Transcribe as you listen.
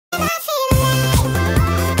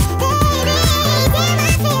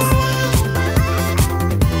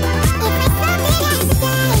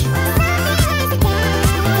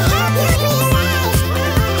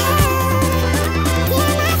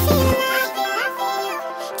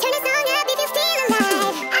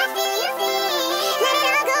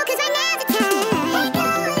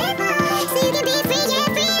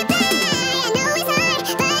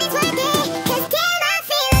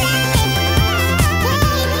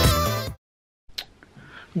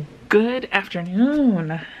Good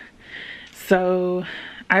afternoon. So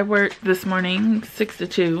I worked this morning 6 to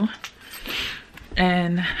 2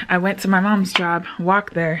 and I went to my mom's job,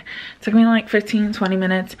 walked there. It took me like 15-20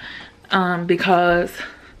 minutes because,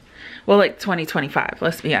 well, like 20-25,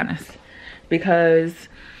 let's be honest. Because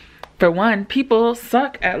for one, people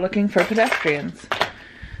suck at looking for pedestrians.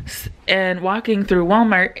 And walking through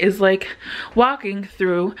Walmart is like walking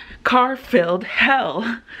through car-filled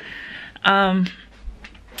hell.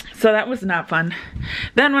 So that was not fun.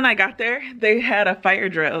 Then when I got there, they had a fire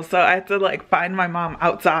drill, so I had to like find my mom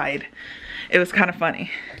outside. It was kind of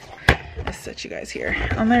funny. I'll set you guys here.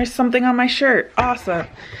 And there's something on my shirt. Awesome.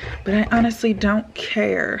 But I honestly don't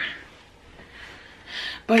care.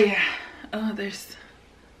 But yeah. Oh, there's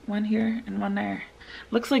one here and one there.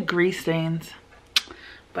 Looks like grease stains.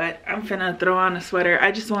 But I'm finna throw on a sweater.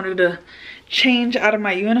 I just wanted to change out of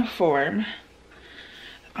my uniform.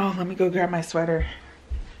 Oh, let me go grab my sweater.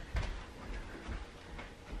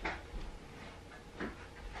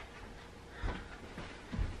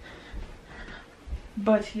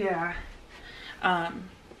 But yeah,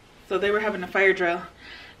 so they were having a fire drill.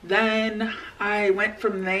 Then I went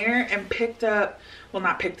from there and picked up, well,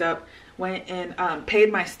 not picked up, went and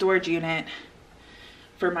paid my storage unit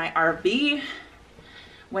for my RV.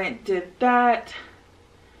 Did that.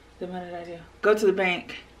 Then what did I do? Go to the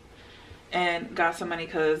bank and got some money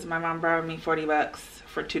because my mom borrowed me 40 bucks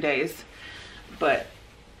for 2 days. But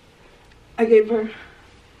I got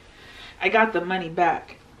the money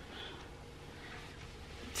back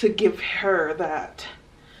to give her that.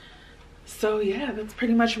 So yeah, that's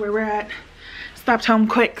pretty much where we're at. Stopped home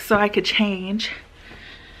quick so I could change.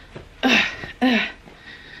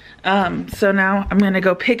 So now I'm gonna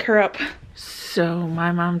go pick her up. So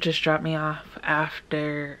my mom just dropped me off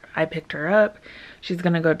after I picked her up. She's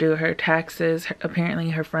gonna go do her taxes. Apparently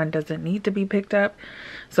her friend doesn't need to be picked up.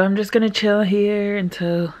 So I'm just gonna chill here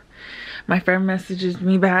until my friend messages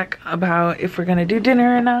me back about if we're gonna do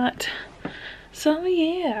dinner or not. So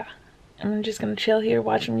yeah, I'm just gonna chill here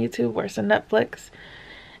watching YouTube, watch some Netflix,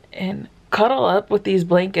 and cuddle up with these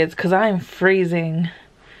blankets because I'm freezing.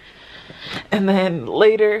 And then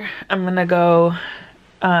later I'm gonna go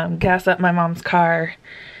gas up my mom's car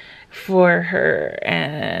for her,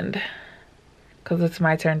 and because it's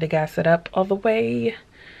my turn to gas it up all the way,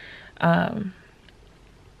 and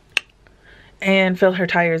fill her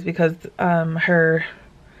tires because her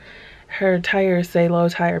tires say low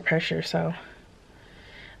tire pressure, so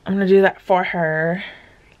I'm gonna do that for her.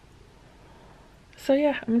 So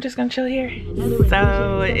yeah, I'm just gonna chill here.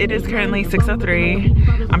 So it is currently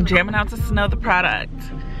 6:03. I'm jamming out to Snow the Product.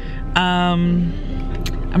 I'm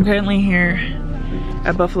currently here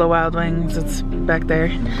at Buffalo Wild Wings. It's back there.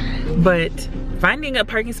 But finding a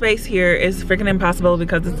parking space here is freaking impossible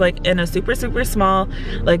because it's like in a super small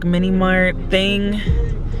like mini mart thing.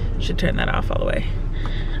 Should turn that off all the way.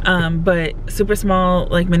 But super small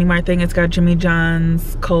like mini mart thing. It's got Jimmy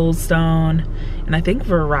John's, Cold Stone, and I think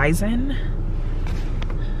Verizon.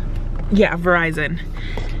 Yeah, Verizon.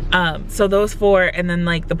 So those four, and then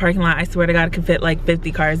like the parking lot, I swear to God, it could fit like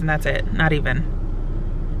 50 cars and that's it. Not even.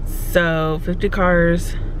 So 50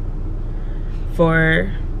 cars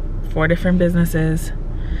for 4 different businesses,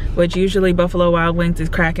 which usually Buffalo Wild Wings is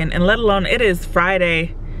cracking, and let alone it is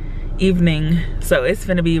Friday evening, so it's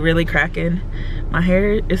gonna be really cracking. My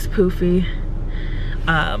hair is poofy,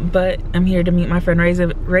 but I'm here to meet my friend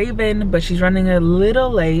Raven, but she's running a little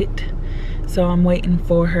late, so I'm waiting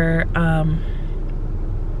for her.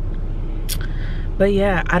 But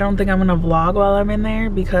yeah, I don't think I'm gonna vlog while I'm in there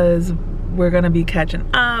because we're gonna be catching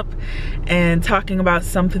up and talking about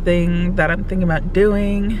something that I'm thinking about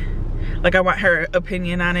doing. Like, I want her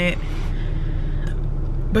opinion on it.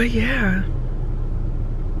 But yeah,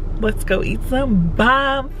 let's go eat some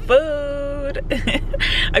bomb food.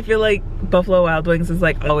 I feel like Buffalo Wild Wings is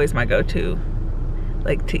like always my go-to,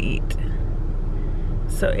 like, to eat.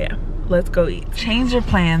 So yeah, let's go eat. Change your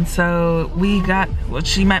plans. So well,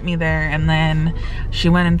 she met me there, and then she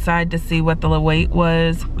went inside to see what the wait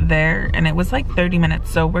was there, and it was like 30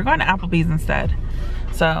 minutes. So we're going to Applebee's instead.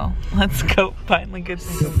 So let's go finally get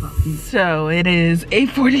So it is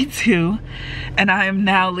 8:42 and I am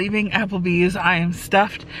now leaving Applebee's. I am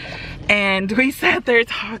stuffed, and we sat there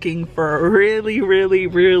talking for a really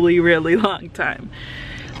long time.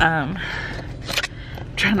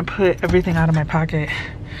 Trying to put everything out of my pocket.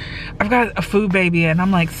 I've got a food baby and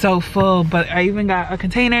I'm like so full, but I even got a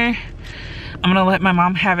container. I'm gonna let my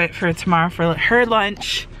mom have it for tomorrow for her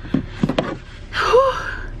lunch. Whew.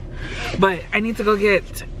 But I need to go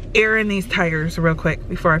get air in these tires real quick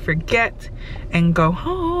before I forget and go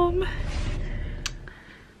home.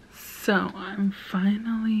 So I'm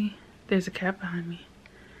finally, there's a cat behind me.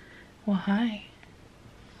 Well, hi.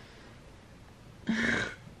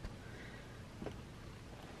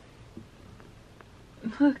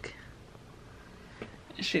 Look.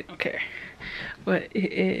 She don't care. But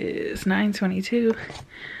it is 9:22.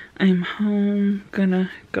 I'm home, gonna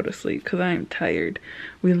go to sleep because I'm tired.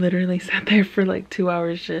 We literally sat there for like 2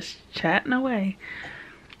 hours just chatting away.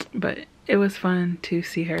 But it was fun to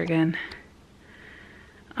see her again.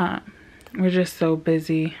 We're just so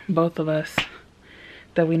busy, both of us,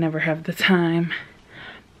 that we never have the time.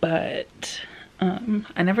 But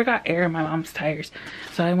I never got air in my mom's tires.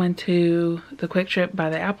 So I went to the Quick Trip by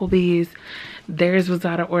the Applebee's. Theirs was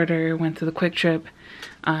out of order. Went to the Quick Trip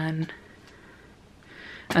on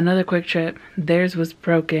another Quick Trip. Theirs was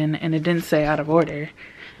broken and it didn't say out of order.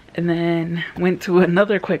 And then went to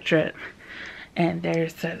another Quick Trip and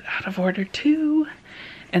theirs said out of order too.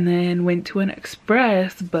 And then went to an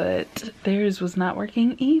Express, but theirs was not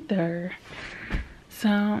working either. So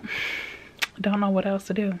I don't know what else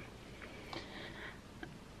to do.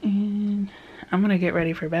 And I'm gonna get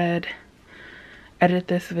ready for bed, edit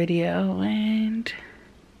this video, and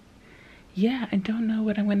yeah, I don't know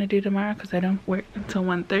what I'm gonna do tomorrow because I don't work until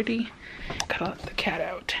 1:30. Gotta let the cat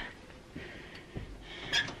out.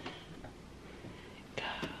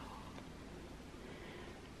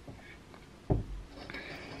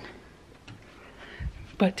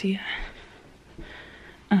 But yeah,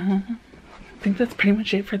 I think that's pretty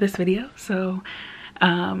much it for this video. So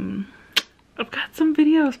I've got some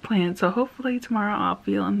videos planned, so hopefully tomorrow I'll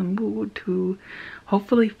feel in the mood to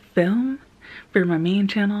hopefully film for my main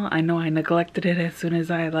channel. I know I neglected it as soon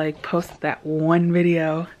as I like posted that one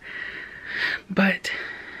video, but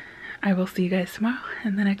I will see you guys tomorrow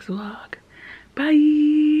in the next vlog.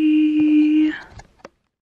 Bye.